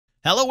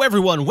Hello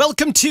everyone,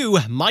 welcome to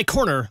my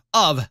corner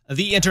of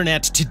the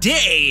internet.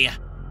 Today,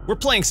 we're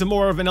playing some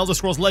more of an Elder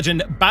Scrolls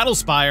Legend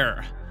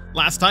Battlespire.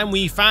 Last time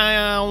we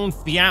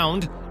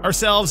found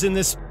ourselves in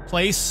this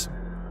place.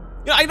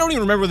 You know, I don't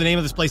even remember the name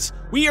of this place.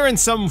 We are in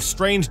some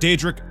strange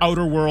Daedric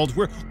outer world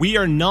where we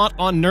are not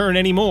on Nirn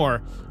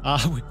anymore.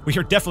 We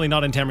are definitely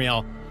not in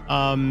Tamriel.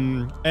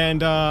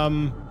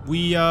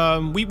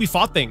 We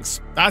fought things.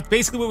 That's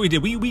basically what we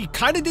did. We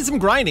kind of did some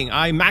grinding.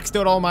 I maxed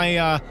out all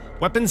my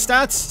weapon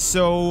stats,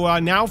 so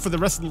now for the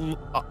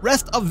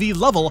rest of the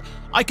level,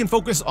 I can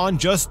focus on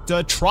just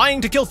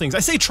trying to kill things. I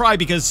say try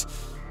because,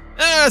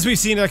 as we've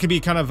seen, that can be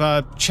kind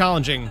of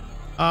challenging.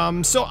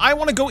 So I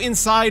want to go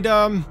inside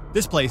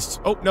this place.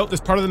 Oh, no,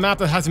 there's part of the map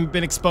that hasn't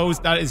been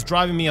exposed. That is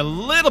driving me a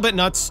little bit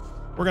nuts.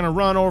 We're gonna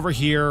run over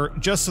here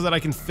just so that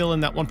I can fill in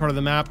that one part of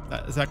the map.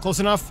 Is that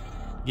close enough?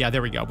 Yeah,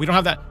 there we go. We don't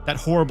have that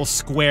horrible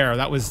square.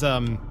 That was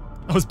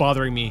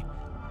bothering me.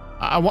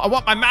 I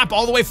want my map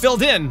all the way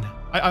filled in.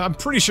 I'm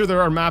pretty sure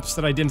there are maps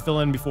that I didn't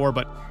fill in before,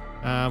 but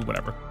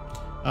whatever.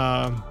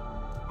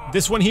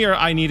 This one here,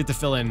 I needed to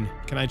fill in.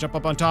 Can I jump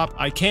up on top?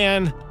 I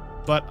can,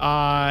 but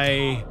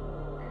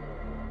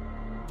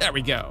there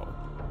we go.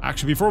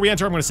 Actually, before we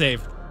enter, I'm gonna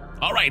save.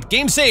 All right,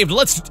 game saved.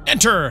 Let's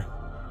enter.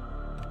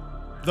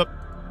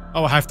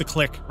 Oh, I have to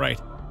click. Right.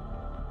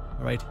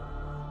 All right.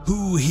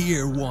 Who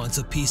here wants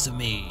a piece of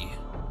me?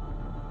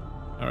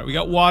 All right, we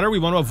got water. We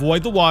want to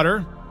avoid the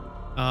water.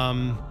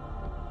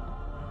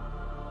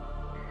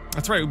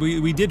 That's right.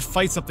 We did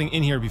fight something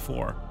in here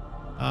before.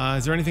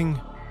 Is there anything?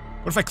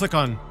 What if I click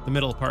on the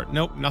middle part?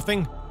 Nope,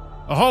 nothing.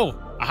 Oh,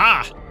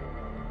 aha!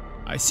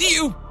 I see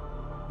you.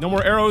 No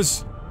more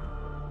arrows.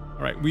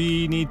 All right,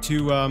 we need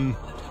to.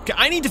 Okay,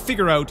 I need to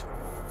figure out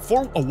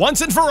for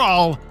once and for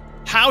all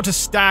how to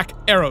stack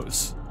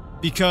arrows,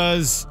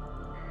 because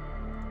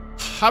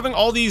having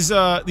all these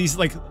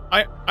like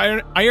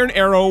iron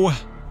arrow,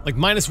 like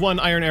 -1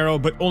 iron arrow,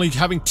 but only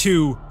having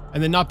 2,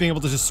 and then not being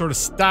able to just sort of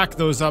stack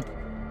those up,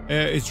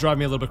 is driving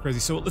me a little bit crazy.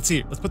 So let's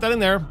see. Let's put that in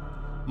there.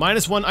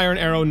 -1 iron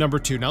arrow, number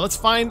 2. Now let's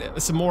find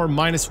some more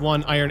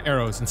 -1 iron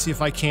arrows and see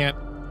if I can't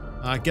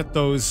get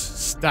those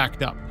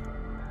stacked up.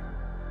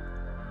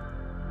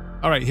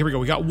 All right, here we go.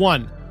 We got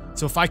 1.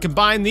 So if I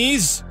combine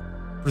these,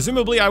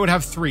 presumably I would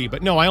have 3,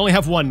 but no, I only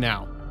have 1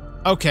 now.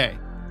 Okay.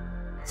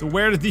 So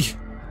where did the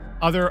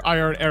other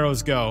iron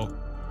arrows go?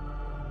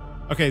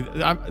 Okay,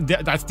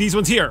 that's these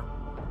ones here.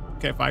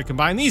 Okay, if I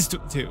combine these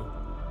two.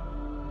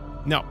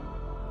 No.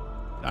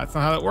 That's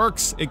not how that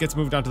works. It gets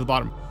moved down to the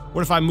bottom.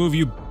 What if I move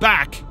you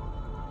back?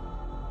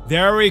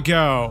 There we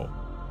go.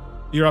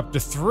 You're up to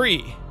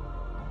 3.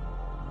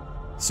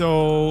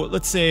 So,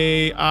 let's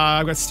say,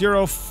 I've got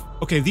steel.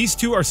 Okay, these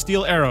 2 are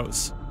steel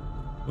arrows.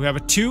 We have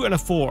a 2 and a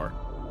 4.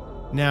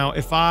 Now,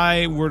 if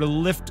I were to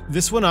lift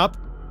this one up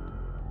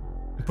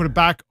and put it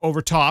back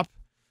over top,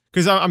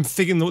 because I'm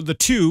thinking the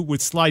 2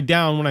 would slide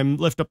down when I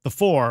lift up the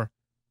 4.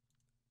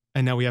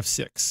 And now we have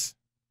 6.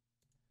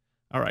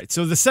 Alright,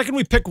 so the second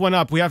we pick one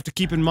up, we have to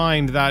keep in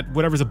mind that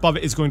whatever's above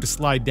it is going to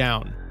slide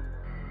down.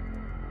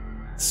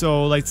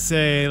 So, let's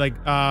say, like,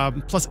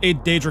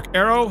 +8 Daedric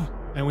arrow,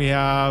 and we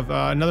have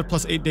another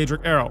 +8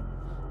 Daedric arrow.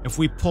 If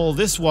we pull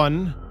this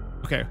one...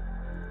 Okay.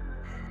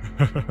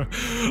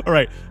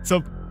 Alright,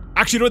 so,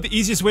 actually, you know what the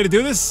easiest way to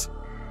do this?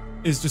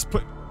 Is just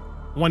put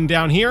one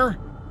down here,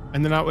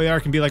 and then that way I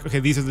can be like, okay,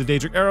 these are the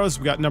Daedric arrows.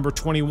 We got number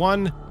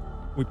 21.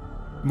 We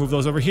move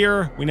those over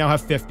here. We now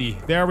have 50.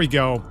 There we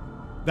go.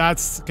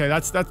 That's okay.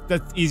 That's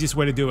the easiest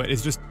way to do it.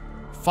 Is just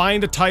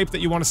find a type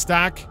that you want to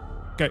stack.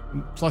 Okay,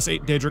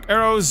 +8 Daedric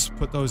arrows.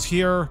 Put those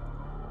here.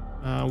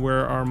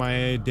 Where are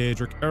my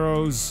Daedric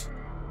arrows?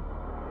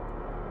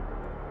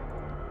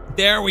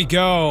 There we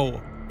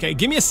go. Okay,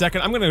 give me a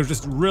second. I'm gonna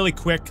just really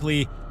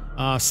quickly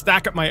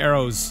stack up my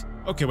arrows.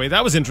 Okay, wait,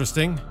 that was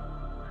interesting.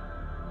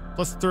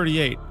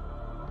 +38.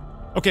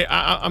 Okay,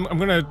 I'm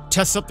gonna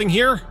test something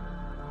here.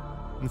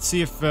 Let's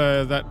see if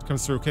that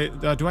comes through. Okay,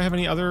 do I have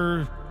any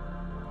other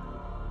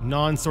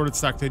non-sorted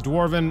stack? Okay,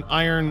 Dwarven,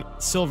 Iron,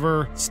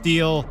 Silver,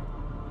 Steel,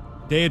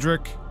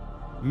 Daedric,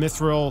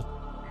 Mithril,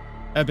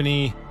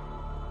 Ebony.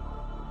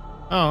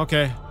 Oh,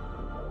 okay.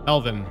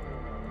 Elven.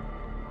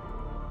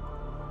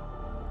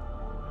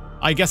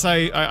 I guess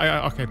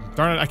okay,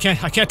 darn it, I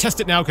can't test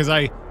it now because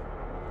I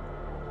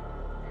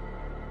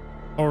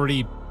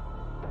already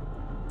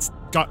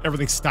got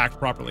everything stacked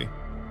properly.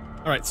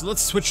 Alright, so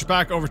let's switch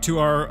back over to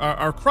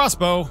our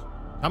crossbow.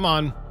 Come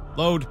on,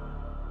 load.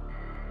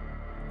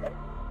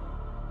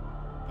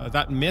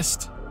 That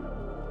missed.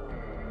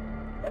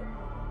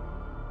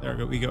 There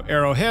we go.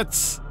 Arrow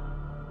hits.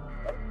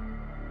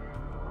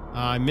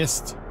 I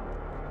missed.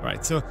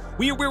 Alright, so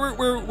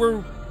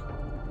we're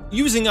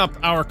using up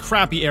our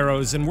crappy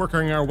arrows and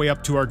working our way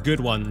up to our good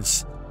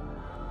ones.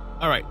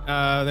 Alright,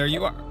 there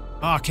you are.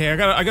 Okay,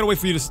 I gotta wait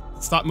for you to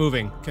stop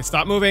moving. Okay,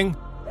 stop moving.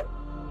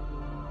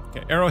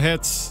 Okay, arrow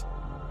hits.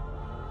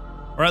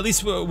 Or at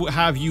least we'll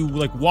have you,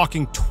 like,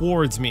 walking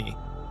towards me.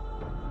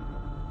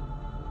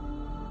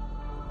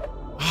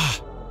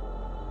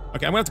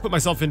 Okay, I'm gonna have to put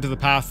myself into the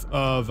path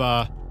of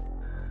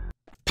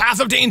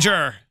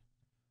danger!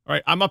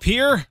 Alright, I'm up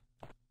here.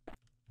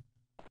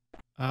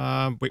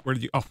 Wait, where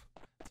did you... Oh.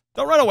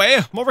 Don't run away!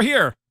 I'm over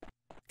here!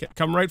 Okay,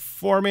 come right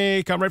for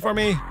me, come right for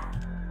me.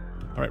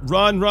 Alright,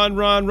 run, run,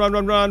 run, run,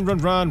 run, run,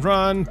 run, run,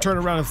 run. Turn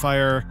around and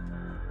fire.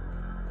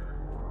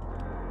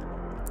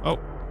 Oh.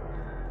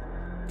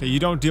 Okay, you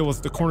don't deal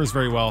with the corners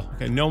very well.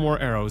 Okay, no more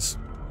arrows.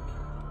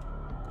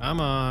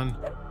 Come on.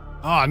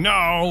 Oh,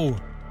 no!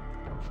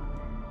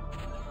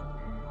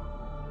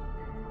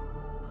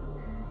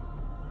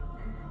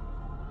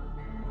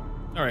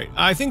 Alright,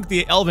 I think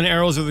the elven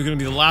arrows are gonna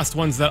be the last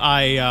ones that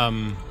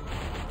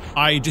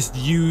I just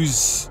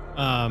use,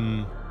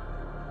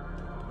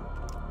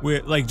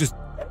 with, like, just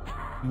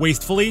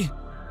wastefully.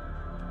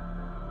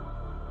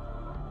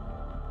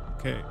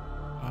 Okay,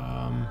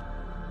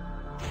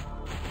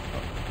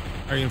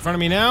 are you in front of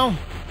me now?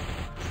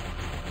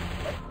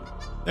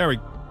 There we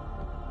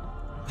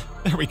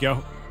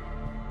go.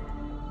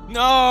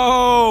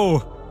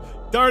 No!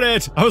 Darn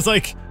it! I was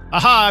like,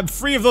 aha, I'm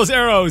free of those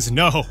arrows!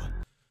 No.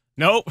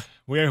 Nope.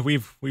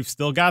 We've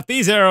still got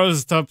these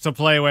arrows to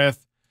play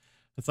with.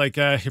 It's like,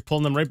 you're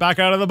pulling them right back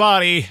out of the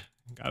body.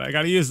 I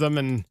gotta use them,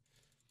 and...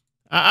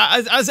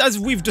 as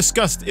we've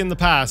discussed in the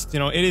past, you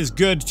know, it is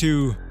good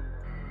to...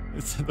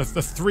 It's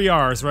the 3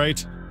 R's,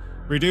 right?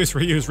 Reduce,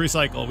 reuse,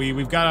 recycle.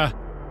 We've gotta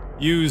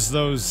use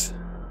those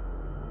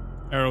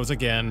arrows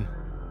again.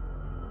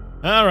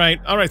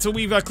 Alright, so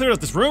we've cleared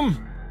out this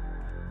room.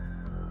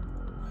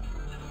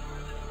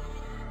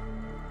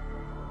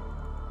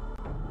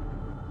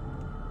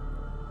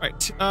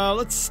 Alright,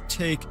 let's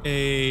take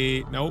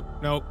a... Nope.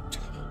 Alright,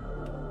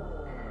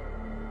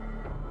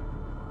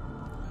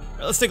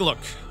 let's take a look.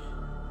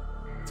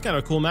 It's kind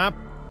of a cool map.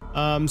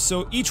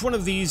 So each one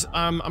of these,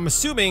 I'm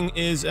assuming,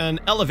 is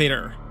an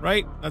elevator,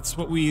 right? That's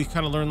what we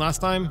kind of learned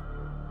last time.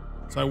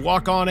 So I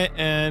walk on it,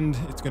 and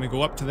it's gonna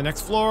go up to the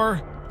next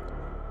floor.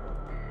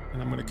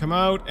 And I'm gonna come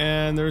out,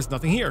 and there's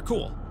nothing here.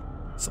 Cool.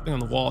 Something on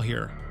the wall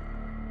here.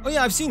 Oh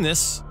yeah, I've seen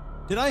this.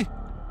 Did I?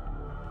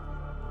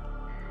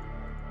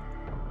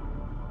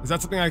 Is that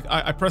something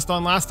I pressed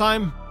on last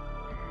time?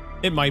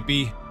 It might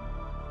be.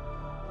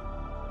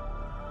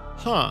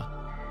 Huh.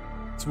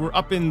 So we're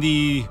up in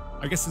the...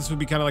 I guess this would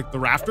be kind of like the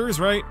rafters,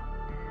 right?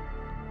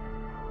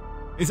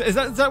 Is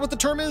that what the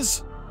term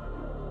is?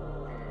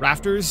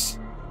 Rafters?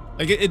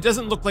 Like, it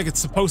doesn't look like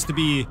it's supposed to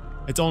be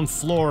its own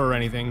floor or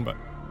anything, but...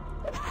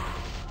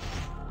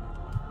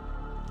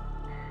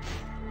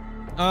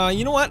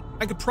 you know what?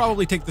 I could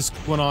probably take this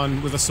one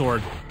on with a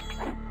sword.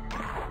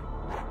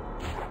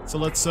 So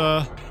let's,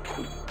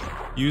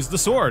 use the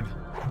sword.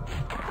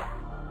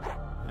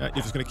 You're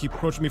just gonna keep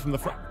approaching me from the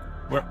front.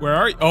 Where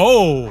are you?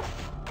 Oh!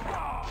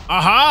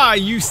 Aha!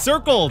 You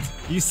circled!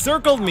 You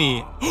circled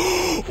me!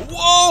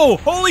 Whoa!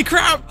 Holy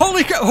crap!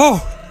 Holy crap!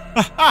 Oh!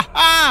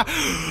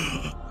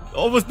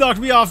 Almost knocked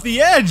me off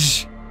the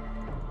edge!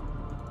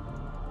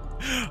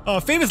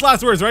 Famous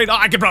last words, right? Oh,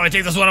 I could probably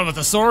take this one on with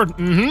a sword.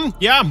 Mm-hmm.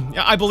 Yeah,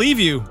 I believe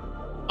you.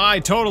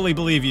 I totally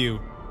believe you.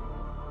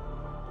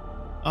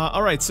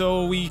 Alright,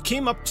 so we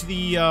came up to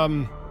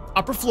the,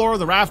 upper floor,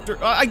 the rafter.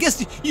 I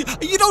guess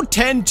you don't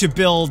tend to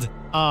build,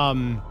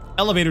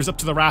 elevators up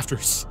to the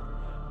rafters.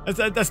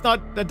 That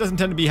doesn't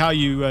tend to be how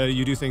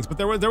you do things. But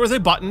there was a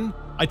button.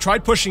 I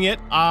tried pushing it.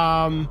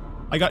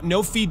 I got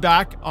no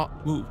feedback.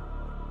 Ooh.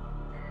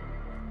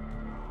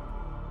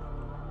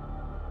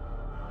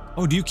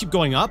 Oh, do you keep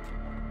going up?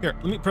 Here,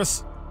 let me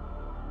press.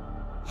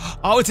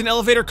 Oh, it's an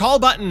elevator call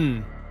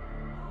button.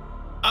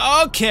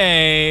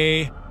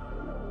 Okay.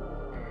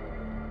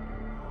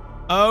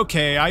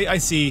 Okay, I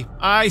see.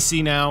 I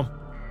see now.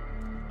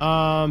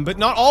 But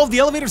not all of the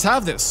elevators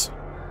have this.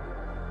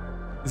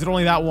 Is it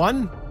only that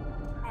one?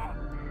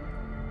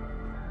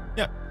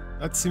 Yeah,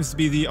 that seems to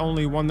be the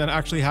only one that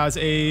actually has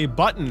a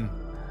button.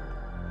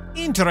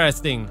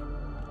 Interesting.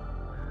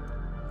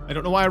 I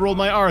don't know why I rolled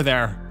my R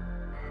there.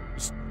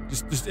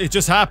 It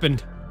just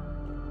happened.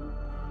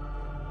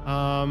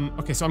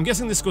 Okay, so I'm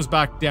guessing this goes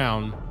back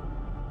down.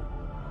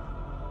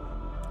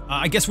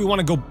 I guess we want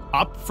to go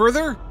up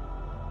further?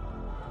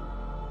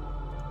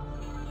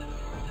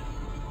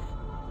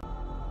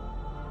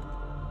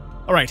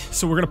 Alright,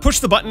 so we're gonna push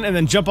the button and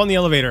then jump on the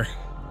elevator.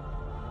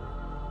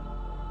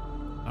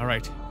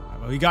 Alright,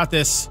 we got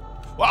this.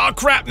 Oh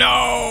crap,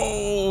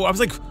 no! I was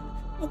like,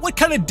 what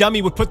kind of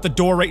dummy would put the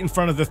door right in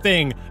front of the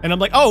thing? And I'm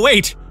like, oh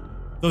wait!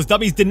 Those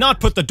dummies did not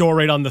put the door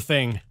right on the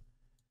thing.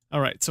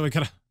 Alright, so we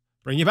gotta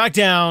bring you back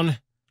down.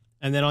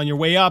 And then on your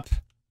way up,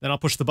 then I'll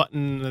push the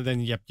button, and then,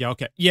 yep, yeah,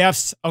 okay.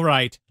 Yes,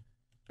 alright.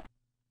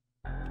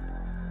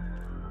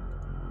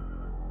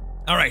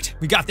 Alright,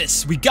 we got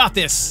this, we got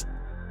this!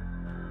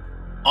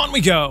 On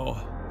we go!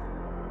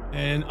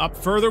 And up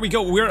further we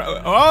go, we're-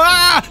 oh,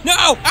 ah! No!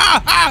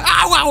 Ah!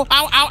 Ah! Ow! Ow!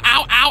 Ow!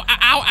 Ow! Ow!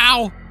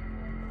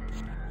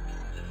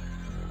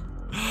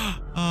 Ow!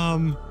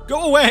 Ow!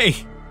 Go away!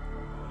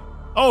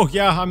 Oh,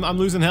 yeah, I'm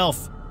losing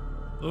health.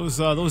 Those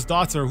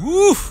dots are-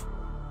 woof!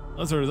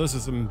 Those are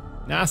some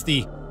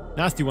nasty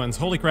ones,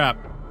 holy crap.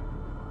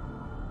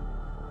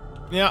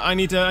 Yeah, I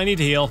need to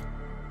heal.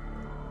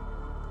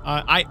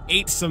 I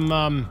ate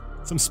some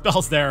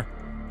spells there.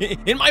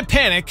 In my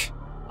panic,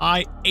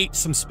 I ate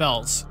some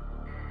spells.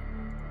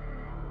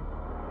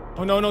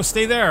 Oh no, no,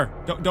 stay there.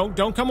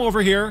 Don't come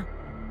over here.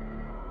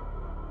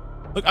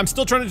 Look, I'm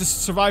still trying to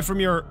just survive from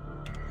your...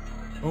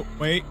 Oh,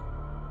 wait.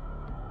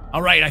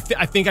 Alright,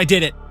 I think I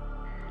did it.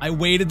 I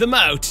waited them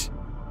out.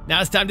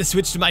 Now it's time to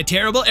switch to my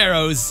terrible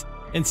arrows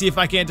and see if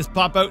I can't just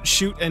pop out,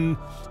 shoot, and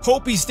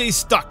hope he stays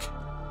stuck.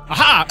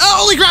 Aha! Oh,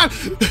 holy crap!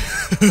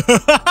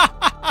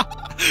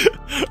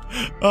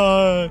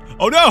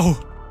 Oh no!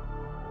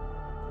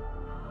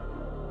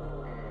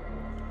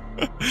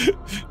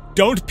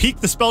 Don't peek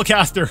the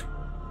spellcaster.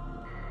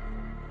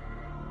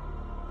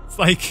 It's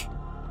like...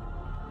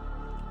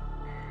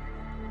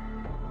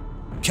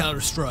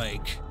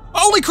 Counter-strike.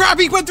 Holy crap,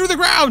 he went through the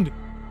ground!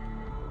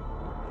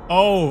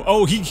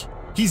 Oh,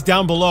 he's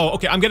down below.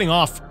 Okay, I'm getting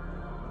off.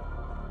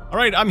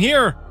 Alright, I'm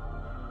here.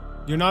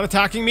 You're not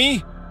attacking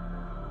me?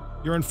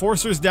 Your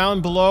enforcer's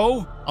down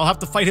below. I'll have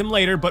to fight him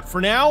later, but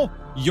for now,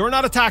 you're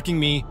not attacking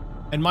me,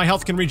 and my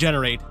health can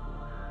regenerate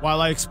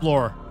while I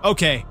explore.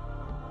 Okay.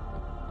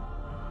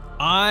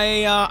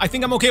 I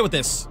think I'm okay with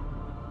this.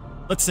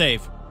 Let's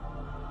save.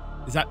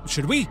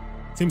 Should we?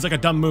 Seems like a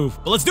dumb move,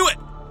 but let's do it!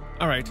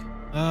 Alright.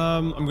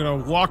 I'm gonna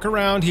walk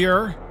around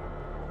here.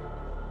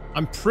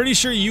 I'm pretty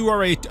sure you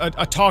are a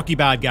talky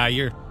bad guy.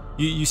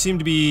 You seem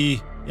to be...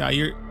 Yeah,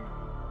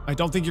 I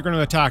don't think you're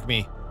gonna attack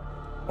me.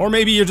 Or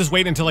maybe you're just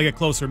waiting until I get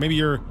closer. Maybe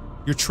your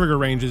trigger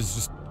range is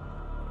just...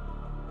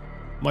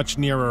 much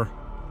nearer.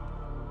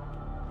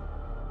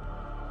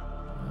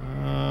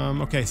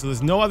 Okay, so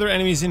there's no other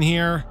enemies in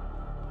here.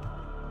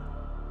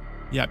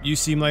 Yep, you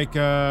seem like,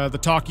 the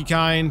talky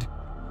kind.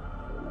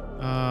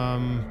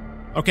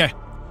 Okay.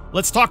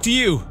 Let's talk to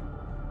you.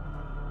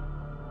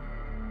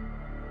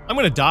 I'm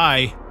gonna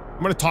die.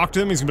 I'm gonna talk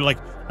to him, he's gonna be like,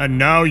 and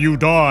now you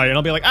die. And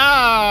I'll be like,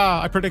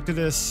 ah, I predicted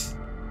this.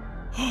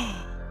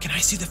 Can I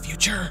see the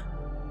future?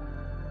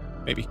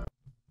 Maybe.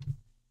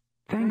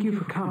 Thank you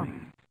for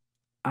coming.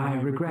 I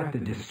regret the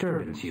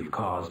disturbance you've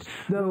caused,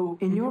 though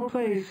in your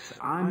place,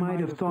 I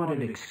might have thought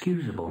it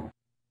excusable.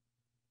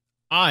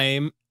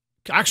 I'm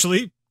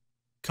actually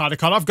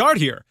caught off guard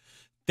here.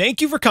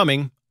 Thank you for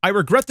coming. I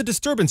regret the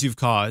disturbance you've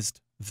caused,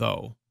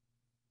 though.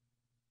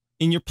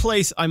 In your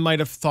place, I might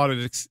have thought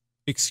it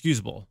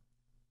excusable.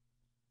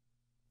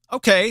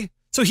 Okay,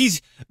 so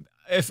he's,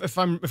 if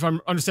I'm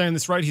understanding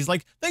this right, he's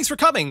like, thanks for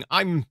coming.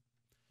 I'm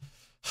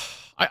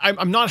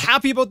not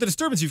happy about the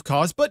disturbance you've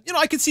caused, but you know,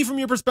 I could see from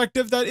your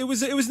perspective that it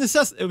was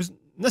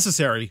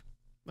necessary.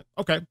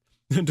 Okay,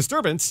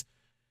 disturbance.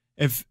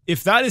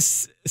 If that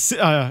is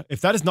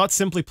not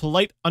simply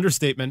polite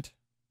understatement,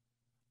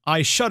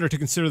 I shudder to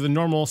consider the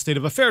normal state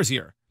of affairs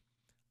here.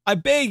 I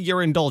beg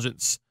your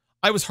indulgence.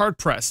 I was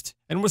hard-pressed,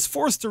 and was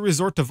forced to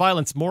resort to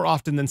violence more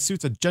often than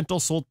suits a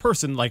gentle-souled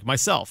person like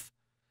myself.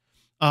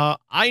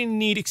 I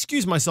need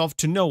excuse myself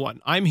to no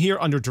one. I'm here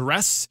under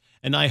duress,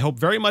 and I hope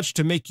very much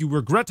to make you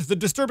regret the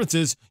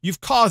disturbances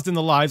you've caused in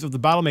the lives of the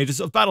battle mages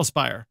of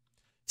Battlespire.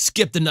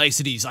 Skip the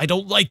niceties. I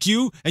don't like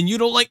you, and you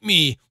don't like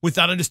me. With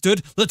that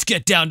understood, let's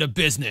get down to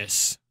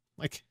business.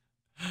 Like,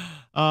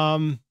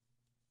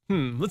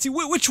 let's see,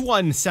 which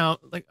one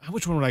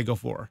would I go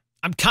for?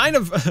 I'm kind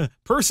of,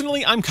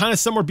 personally, I'm kind of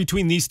somewhere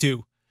between these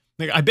two.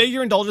 Like, I beg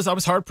your indulgence, I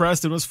was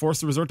hard-pressed and was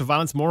forced to resort to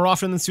violence more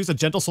often than suits a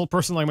gentle-souled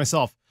person like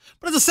myself.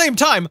 But at the same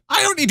time,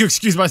 I don't need to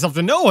excuse myself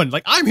to no one.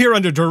 Like, I'm here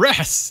under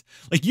duress.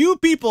 Like, you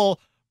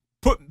people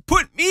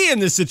put me in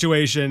this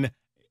situation.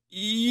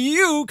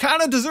 You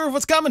kind of deserve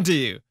what's coming to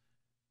you.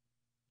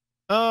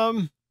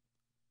 But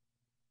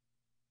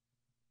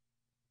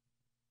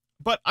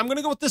I'm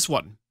gonna go with this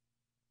one.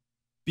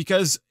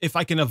 Because if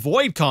I can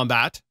avoid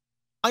combat,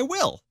 I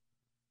will.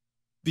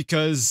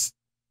 Because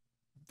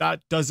that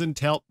doesn't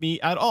help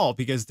me at all,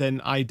 because then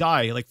I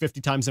die like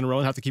 50 times in a row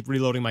and have to keep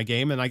reloading my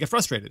game and I get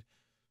frustrated.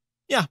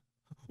 Yeah,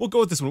 we'll go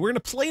with this one. We're gonna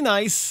play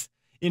nice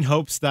in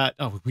hopes that,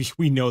 oh,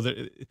 we know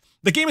that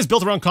the game is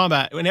built around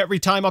combat, and every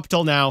time up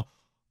till now,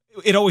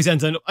 it always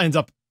ends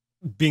up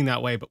being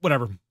that way, but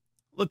whatever.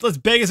 Let's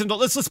beg us and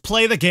let's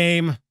play the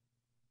game.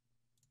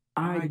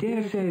 I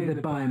dare say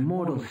that by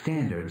mortal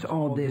standards,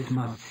 all this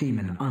must seem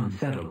an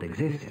unsettled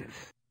existence.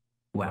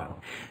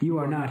 Well, you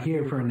are not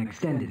here for an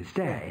extended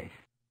stay.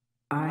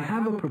 I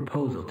have a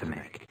proposal to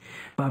make,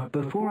 but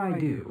before I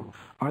do,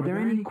 are there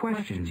any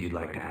questions you'd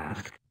like to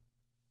ask?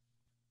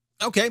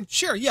 Okay,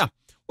 sure, yeah.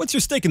 What's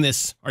your stake in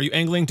this? Are you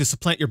angling to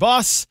supplant your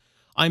boss?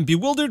 I'm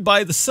bewildered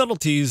by the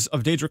subtleties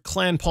of Daedric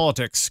clan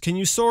politics. Can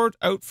you sort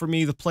out for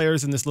me the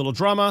players in this little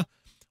drama?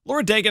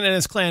 Lord Dagon and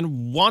his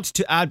clan want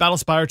to add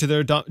Battlespire to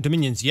their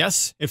dominions,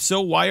 yes? If so,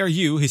 why are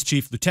you, his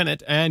chief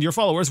lieutenant, and your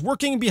followers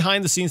working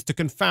behind the scenes to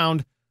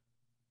confound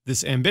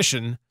this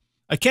ambition?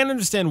 I can't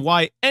understand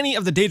why any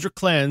of the Daedric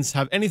clans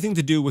have anything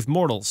to do with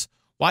mortals.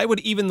 Why would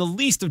even the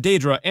least of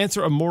Daedra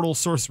answer a mortal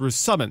sorcerer's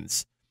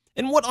summons?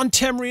 And what on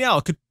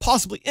Tamriel could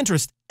possibly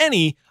interest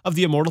any of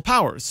the immortal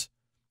powers?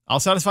 I'll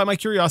satisfy my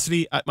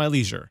curiosity at my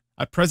leisure.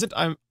 At present,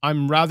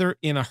 I'm rather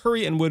in a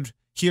hurry and would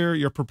hear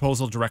your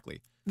proposal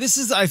directly. This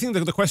is, I think,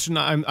 the question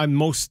I'm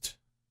most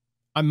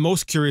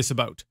curious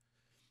about.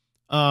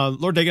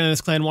 Lord Dagon and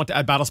his clan want to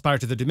add Battlespire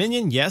to the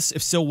Dominion. Yes.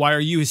 If so, why are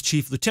you his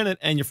chief lieutenant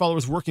and your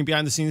followers working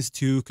behind the scenes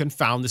to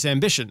confound this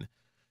ambition?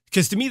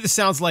 Because to me, this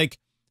sounds like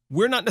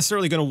we're not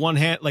necessarily going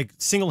to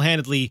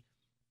single-handedly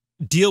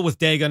deal with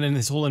Dagon and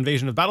his whole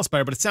invasion of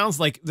Battlespire, but it sounds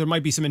like there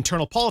might be some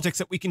internal politics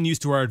that we can use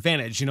to our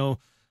advantage. You know,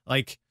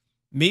 like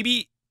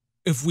maybe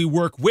if we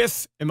work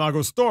with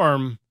Imago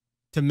Storm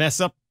to mess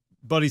up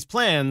Buddy's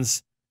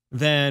plans,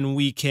 then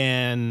we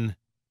can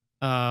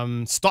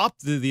stop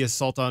the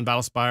assault on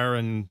Battlespire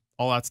and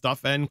all that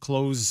stuff and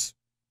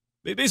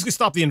basically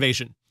stop the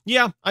invasion.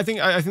 Yeah, I think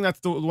that's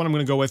the one I'm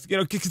going to go with. You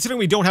know, considering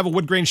we don't have a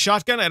wood grain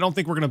shotgun, I don't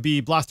think we're going to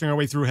be blasting our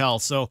way through hell.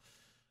 So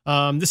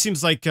this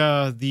seems like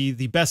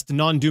the best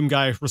non-Doom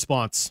guy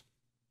response.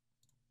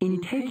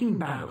 In taking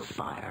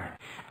Battlespire,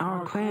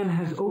 our clan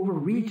has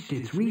overreached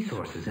its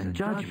resources and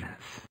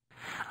judgments.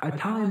 A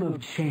time of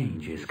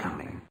change is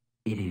coming.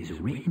 It is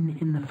written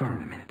in the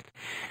firmament,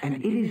 and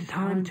it is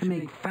time to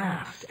make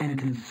fast and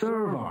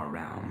conserve our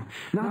realm,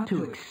 not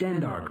to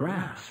extend our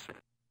grasp.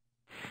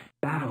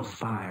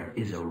 Battlespire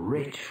is a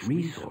rich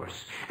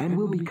resource and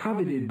will be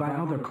coveted by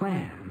other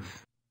clans.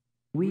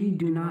 We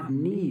do not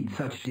need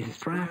such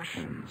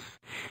distractions,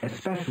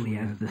 especially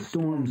as the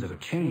storms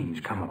of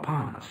change come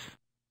upon us.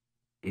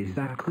 Is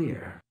that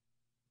clear?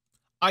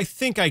 I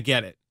think I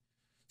get it.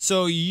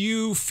 So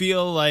you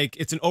feel like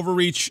it's an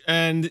overreach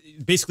and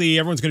basically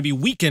everyone's going to be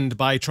weakened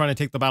by trying to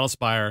take the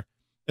Battlespire,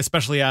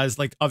 especially as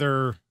like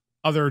other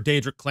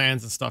Daedric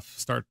clans and stuff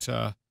start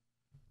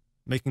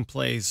making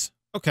plays.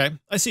 Okay,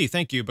 I see.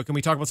 Thank you. But can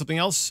we talk about something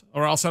else?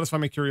 Or I'll satisfy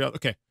my curiosity.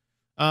 Okay.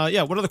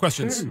 Yeah, what other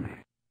questions? Certainly.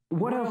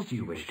 What else do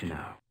you wish to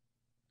know?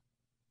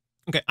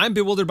 Okay, I'm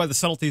bewildered by the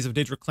subtleties of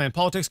Daedric clan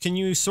politics. Can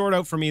you sort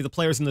out for me the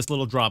players in this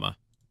little drama?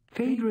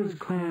 Phaedra's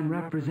clan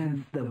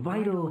represents the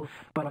vital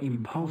but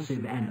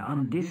impulsive and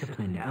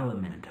undisciplined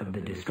element of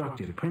the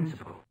destructive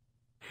principle.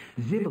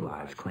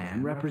 Zibalai's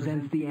clan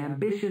represents the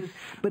ambitious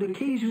but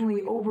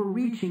occasionally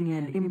overreaching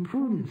and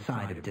imprudent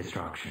side of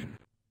destruction.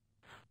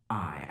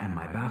 I and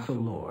my vassal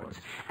lords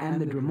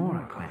and the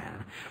Dremora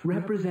clan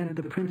represent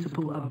the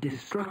principle of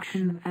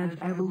destruction as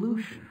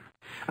evolution,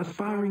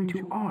 aspiring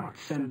to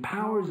arts and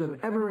powers of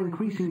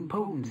ever-increasing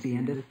potency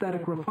and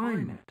aesthetic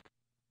refinement.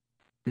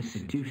 The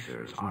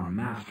seducers are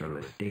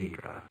masterless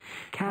Daedra,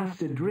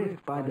 cast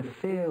adrift by the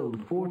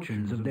failed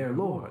fortunes of their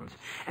lords,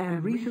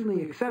 and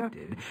recently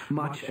accepted,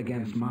 much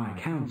against my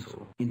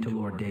counsel, into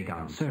Lord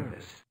Dagon's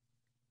service.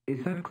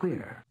 Is that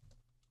clear?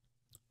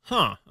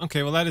 Huh.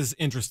 Okay, well that is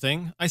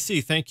interesting. I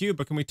see, thank you,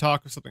 but can we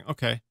talk or something?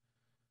 Okay.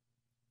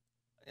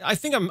 I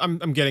think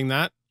I'm getting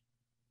that.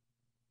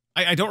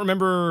 I don't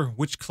remember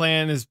which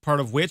clan is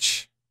part of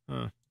which.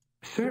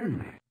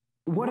 Certainly.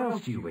 What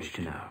else do you wish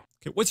to know?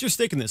 Okay, what's your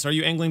stake in this? Are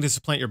you angling to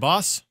supplant your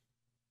boss?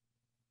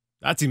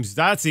 That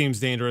seems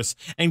dangerous.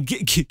 And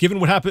given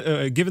what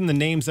happened, given the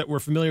names that we're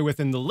familiar with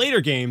in the later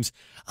games,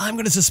 I'm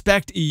going to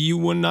suspect you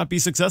would not be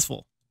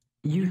successful.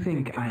 You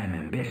think I am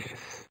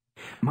ambitious?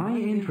 My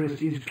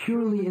interest is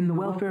purely in the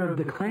welfare of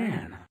the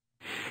clan.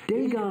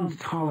 Dagon's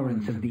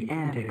tolerance of the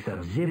antics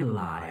of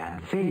Zibalai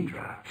and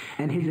Phaedra,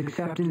 and his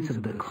acceptance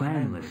of the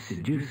clanless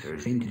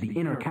seducers into the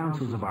inner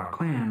councils of our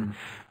clan,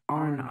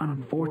 are an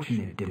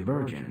unfortunate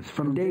divergence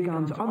from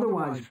Dagon's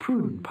otherwise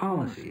prudent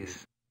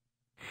policies.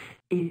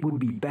 It would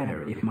be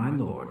better if my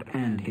lord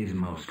and his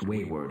most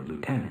wayward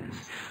lieutenants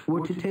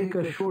were to take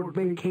a short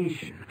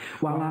vacation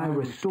while I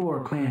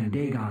restore Clan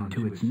Dagon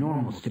to its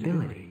normal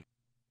stability.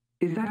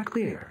 Is that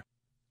clear?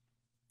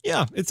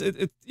 Yeah,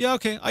 yeah,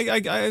 okay.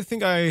 I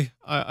think I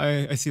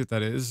see what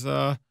that is.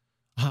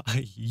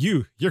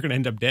 You're gonna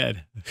end up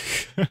dead.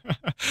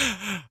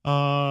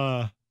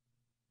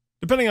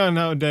 Depending on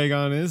how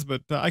Dagon is,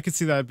 but I could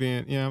see that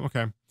being, yeah,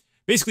 okay.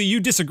 Basically, you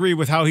disagree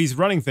with how he's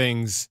running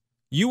things.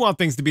 You want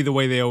things to be the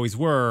way they always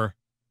were.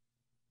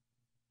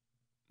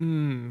 I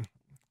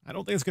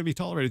don't think it's going to be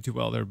tolerated too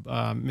well there,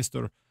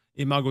 Mr.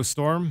 Imago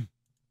Storm.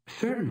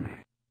 Certainly.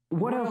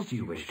 What else do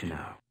you wish to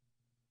know?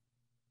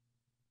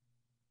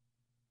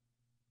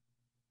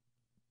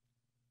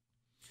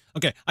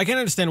 Okay, I can't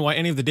understand why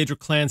any of the Daedra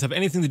clans have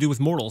anything to do with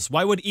mortals.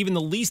 Why would even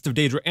the least of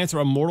Daedra answer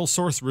a mortal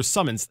sorcerer's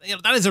summons? You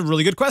know, that is a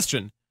really good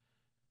question.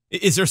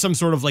 Is there some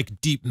sort of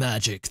like deep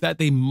magic that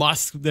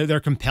they're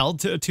compelled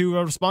to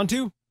respond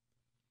to?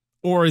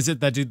 Or is it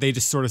that they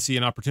just sort of see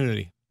an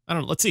opportunity? I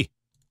don't know, let's see.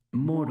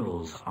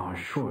 Mortals are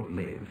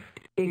short-lived,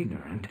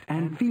 ignorant,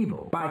 and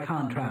feeble by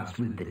contrast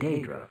with the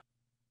Daedra.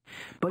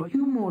 But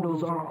you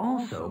mortals are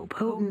also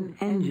potent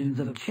engines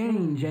of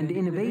change and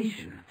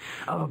innovation,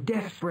 of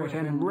desperate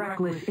and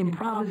reckless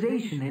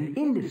improvisation and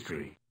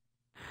industry.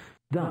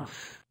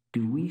 Thus,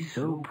 do we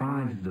so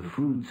prize the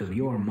fruits of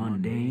your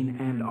mundane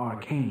and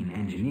arcane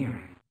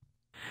engineering.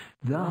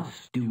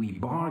 Thus do we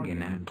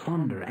bargain and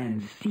plunder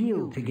and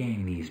steal to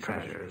gain these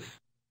treasures.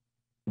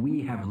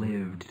 We have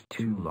lived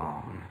too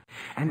long,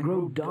 and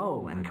grow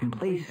dull and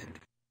complacent.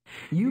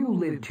 You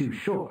live too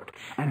short,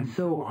 and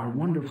so are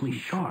wonderfully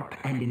sharp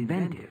and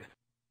inventive.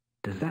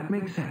 Does that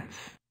make sense?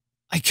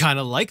 I kind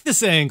of like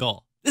this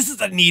angle. This is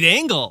a neat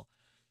angle.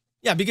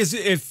 Yeah, because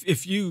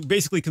if you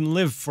basically can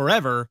live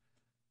forever,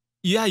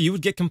 Yeah, you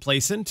would get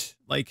complacent.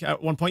 Like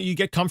at one point you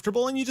get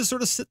comfortable and you just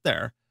sort of sit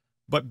there.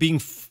 But being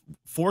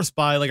forced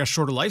by like a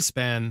shorter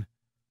lifespan,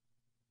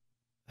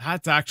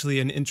 that's actually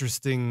an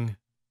interesting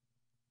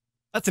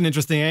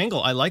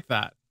angle. I like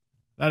that.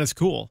 That is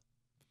cool.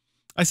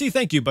 I see,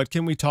 thank you, but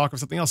can we talk of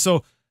something else?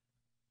 So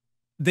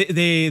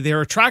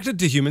they're attracted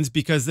to humans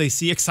because they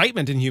see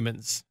excitement in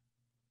humans.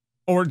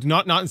 Or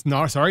not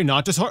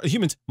just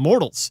humans,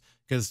 mortals.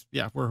 Because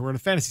yeah, we're in a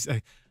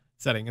fantasy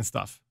setting and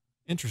stuff.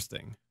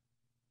 Interesting.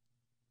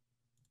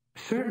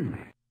 Certainly.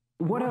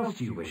 What else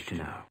do you wish to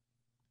know?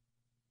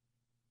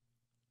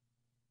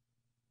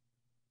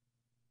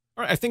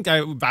 All right, I think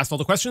I've asked all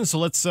the questions, so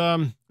let's,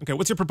 okay,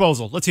 what's your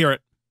proposal? Let's hear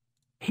it.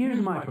 Here's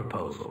my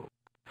proposal.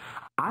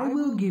 I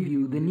will give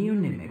you the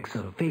neonymics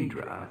of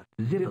Phaedra,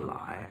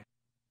 Zivili,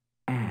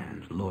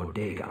 and Lord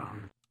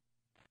Dagon.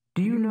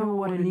 Do you know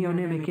what a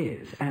neonymic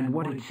is and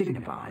what it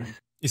signifies?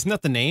 Isn't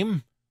that the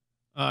name?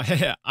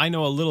 I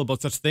know a little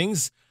about such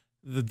things.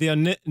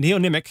 The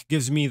neonymic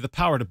gives me the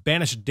power to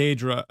banish a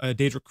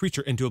Daedra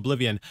creature into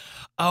oblivion.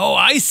 Oh,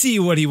 I see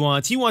what he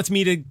wants. He wants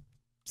me to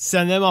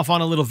send them off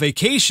on a little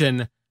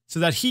vacation so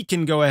that he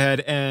can go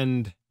ahead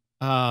and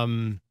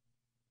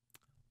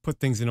put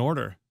things in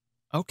order.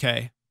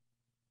 Okay.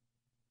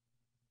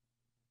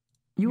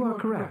 You are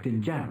correct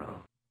in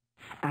general.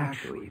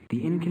 Actually,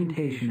 the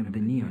incantation of the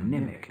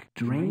neonymic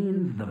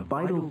drains the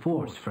vital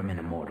force from an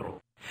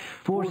immortal,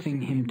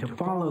 forcing him to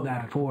follow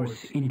that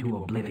force into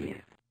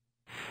oblivion.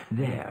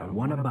 There,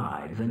 one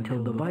abides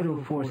until the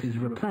vital force is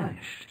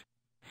replenished.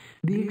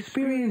 The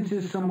experience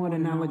is somewhat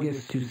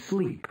analogous to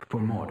sleep for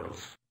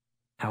mortals.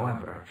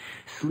 However,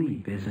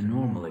 sleep is a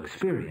normal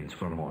experience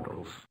for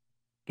mortals.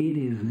 It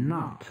is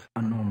not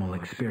a normal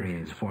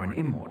experience for an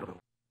immortal.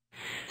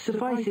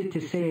 Suffice it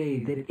to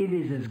say that it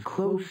is as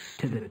close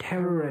to the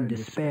terror and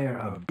despair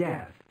of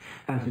death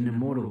as an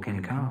immortal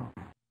can come.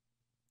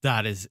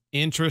 That is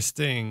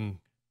interesting.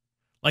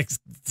 Like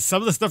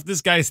some of the stuff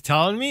this guy's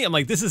telling me, I'm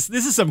like, this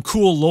is some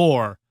cool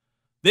lore.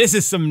 This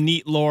is some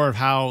neat lore of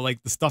how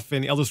like the stuff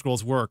in Elder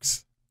Scrolls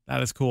works.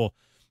 That is cool.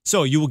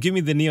 So you will give me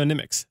the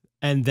neonymics,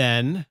 and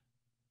then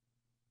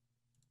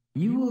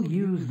you will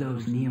use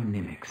those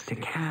neonymics to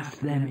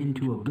cast them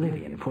into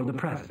oblivion for the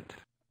present.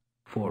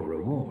 For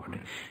reward,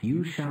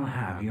 you shall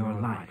have your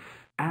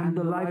life, and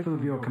the life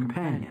of your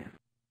companion.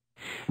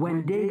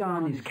 When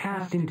Dagon is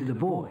cast into the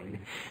void,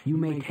 you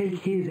may take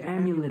his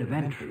amulet of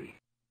entry,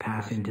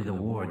 pass into the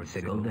ward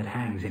sigil that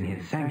hangs in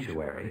his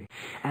sanctuary,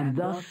 and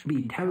thus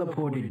be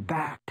teleported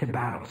back to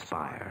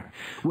Battlespire,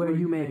 where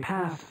you may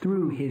pass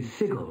through his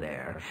sigil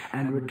there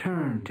and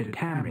return to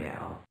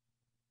Tamriel.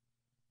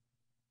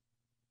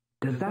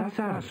 Does that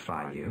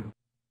satisfy you?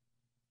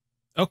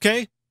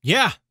 Okay,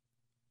 yeah.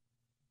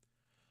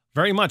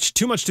 Very much.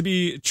 Too much to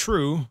be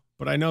true,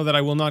 but I know that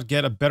I will not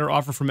get a better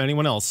offer from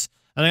anyone else.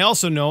 And I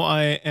also know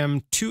I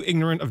am too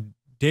ignorant of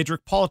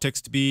Daedric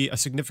politics to be a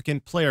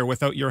significant player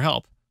without your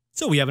help.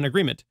 So we have an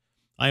agreement.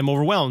 I am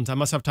overwhelmed. I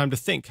must have time to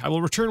think. I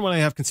will return when I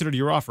have considered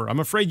your offer. I'm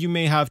afraid you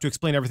may have to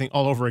explain everything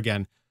all over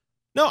again.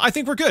 No, I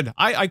think we're good.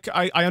 I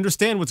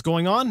understand what's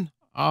going on.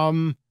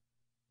 No,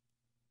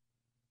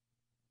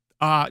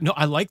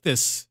 I like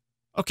this.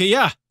 Okay,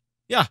 yeah.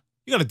 Yeah,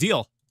 you got a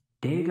deal.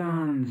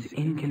 Dagon's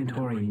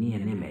incantory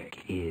neonymic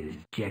is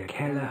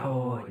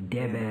Jekeleho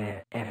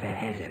Debe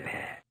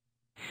Efehezepe.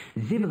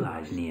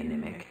 Zivili's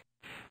neonymic,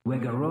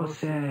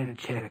 Wegarose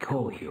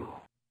Chekohu.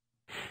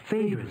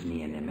 Phaedra's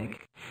neonymic,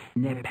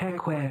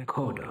 Nepekwe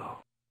Kodo.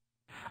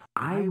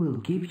 I will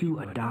give you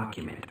a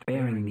document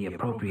bearing the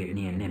appropriate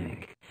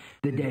neonymic,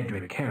 the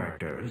Daedric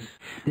characters,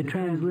 the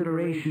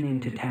transliteration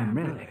into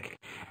Tamrilic,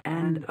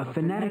 and a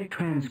phonetic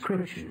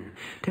transcription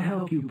to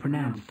help you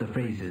pronounce the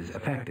phrases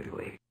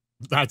effectively.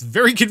 That's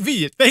very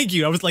convenient. Thank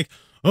you. I was like,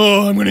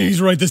 oh, I'm going to need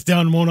to write this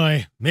down, won't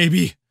I?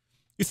 Maybe.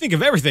 You think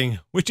of everything,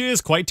 which is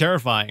quite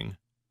terrifying.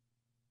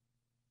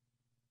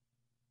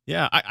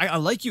 Yeah, I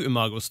like you,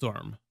 Imago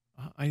Storm.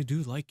 I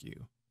do like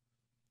you.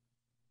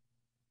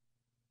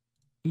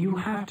 You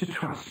have to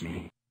trust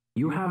me.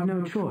 You have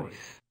no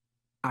choice.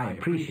 I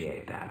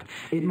appreciate that.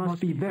 It must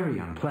be very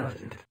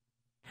unpleasant.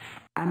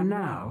 And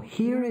now,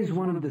 here is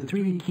one of the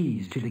 3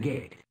 keys to the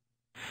gate.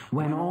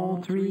 When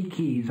all 3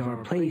 keys are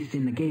placed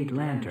in the gate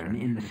lantern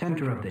in the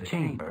center of the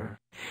chamber,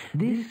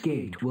 this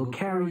gate will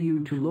carry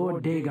you to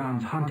Lord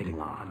Dagon's hunting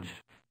lodge,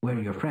 where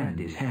your friend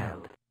is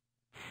held.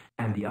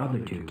 And the other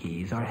 2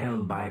 keys are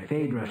held by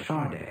Phaedra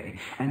Sharde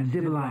and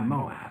Zivili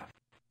Moath,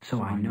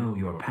 so I know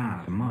your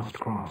path must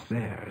cross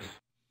theirs.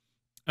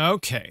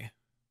 Okay.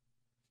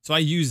 So I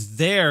use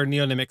their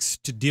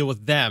neonymics to deal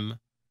with them,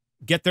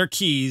 get their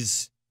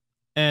keys,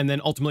 and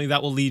then ultimately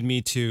that will lead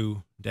me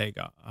to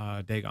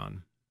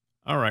Dagon.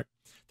 All right.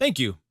 Thank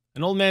you.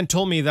 An old man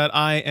told me that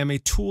I am a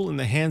tool in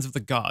the hands of the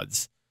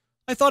gods.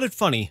 I thought it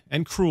funny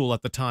and cruel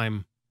at the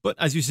time, but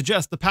as you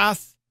suggest, the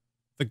path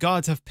the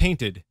gods have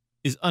painted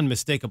is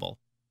unmistakable.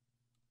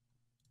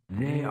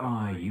 They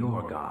are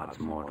your gods,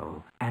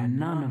 mortal, and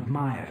none of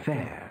my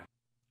affair.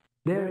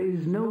 There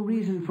is no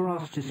reason for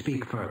us to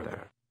speak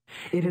further.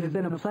 It has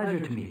been a pleasure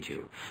to meet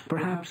you.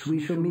 Perhaps we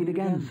shall meet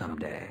again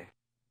someday.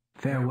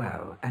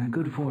 Farewell, and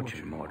good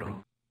fortune,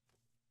 mortal.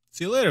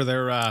 See you later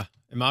there,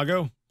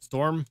 Imago,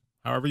 Storm,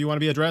 however you want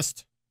to be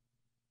addressed.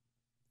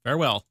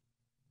 Farewell.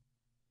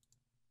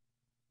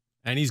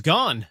 And he's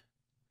gone.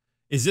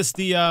 Is this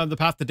the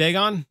path to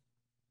Dagon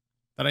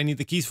that I need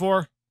the keys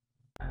for?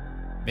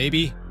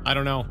 Maybe. I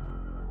don't know.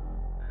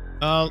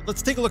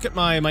 Let's take a look at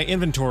my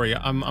inventory.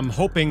 I'm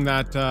hoping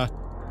that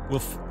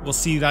we'll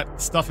see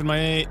that stuff in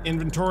my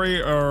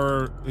inventory,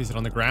 or is it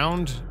on the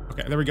ground?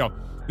 Okay, there we go.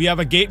 We have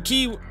a gate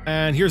key,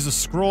 and here's a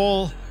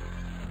scroll.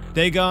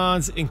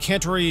 Dagon's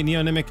incantory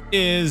neonymic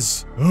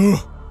is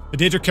the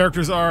Daedric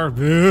characters are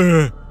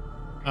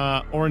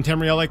Orin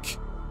Tamrielic,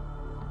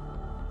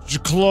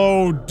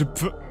 Jaclo,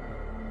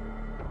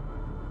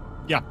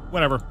 yeah,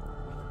 whatever.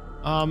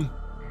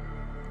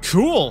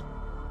 Cool.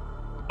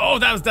 Oh,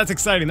 that's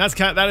exciting.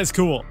 That is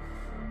cool.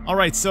 All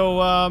right,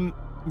 so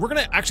we're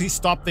gonna actually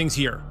stop things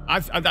here.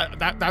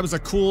 That was a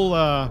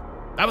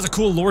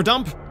cool lore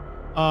dump,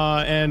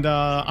 and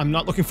I'm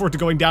not looking forward to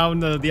going down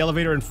the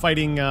elevator and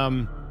fighting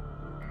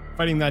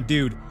that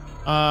dude.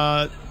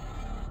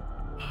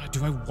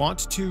 Do I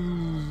want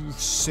to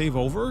save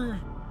over?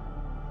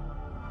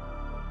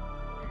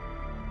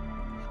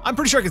 I'm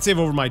pretty sure I can save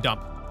over my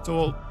dump,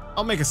 so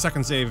I'll make a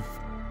second save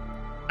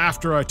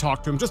after I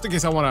talk to him, just in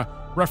case I want to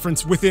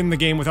reference within the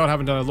game without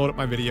having to load up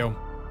my video.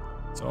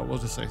 So we'll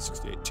just say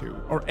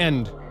 68.2 or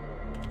end.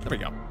 There we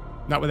go.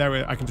 That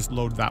way I can just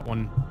load that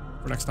one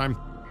for next time.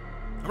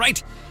 All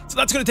right, so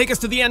that's going to take us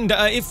to the end.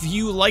 If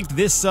you liked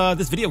this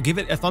video, give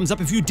it a thumbs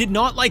up. If you did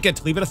not like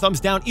it, leave it a thumbs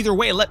down. Either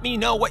way, let me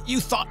know what you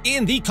thought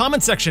in the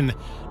comment section.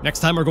 Next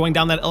time we're going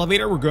down that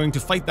elevator, we're going to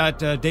fight that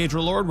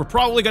Daedra Lord. We're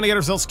probably going to get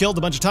ourselves killed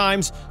a bunch of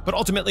times, but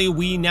ultimately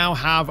we now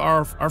have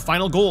our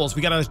final goals.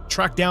 We got to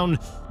track down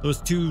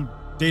those 2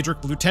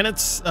 Daedric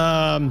lieutenants,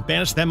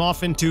 banish them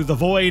off into the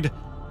void,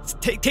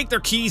 take their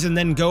keys, and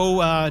then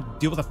go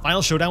deal with a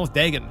final showdown with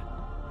Dagon.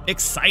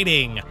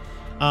 Exciting.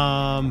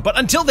 But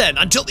until then,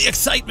 until the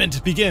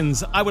excitement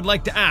begins, I would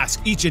like to ask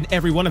each and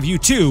every one of you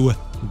to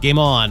game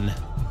on.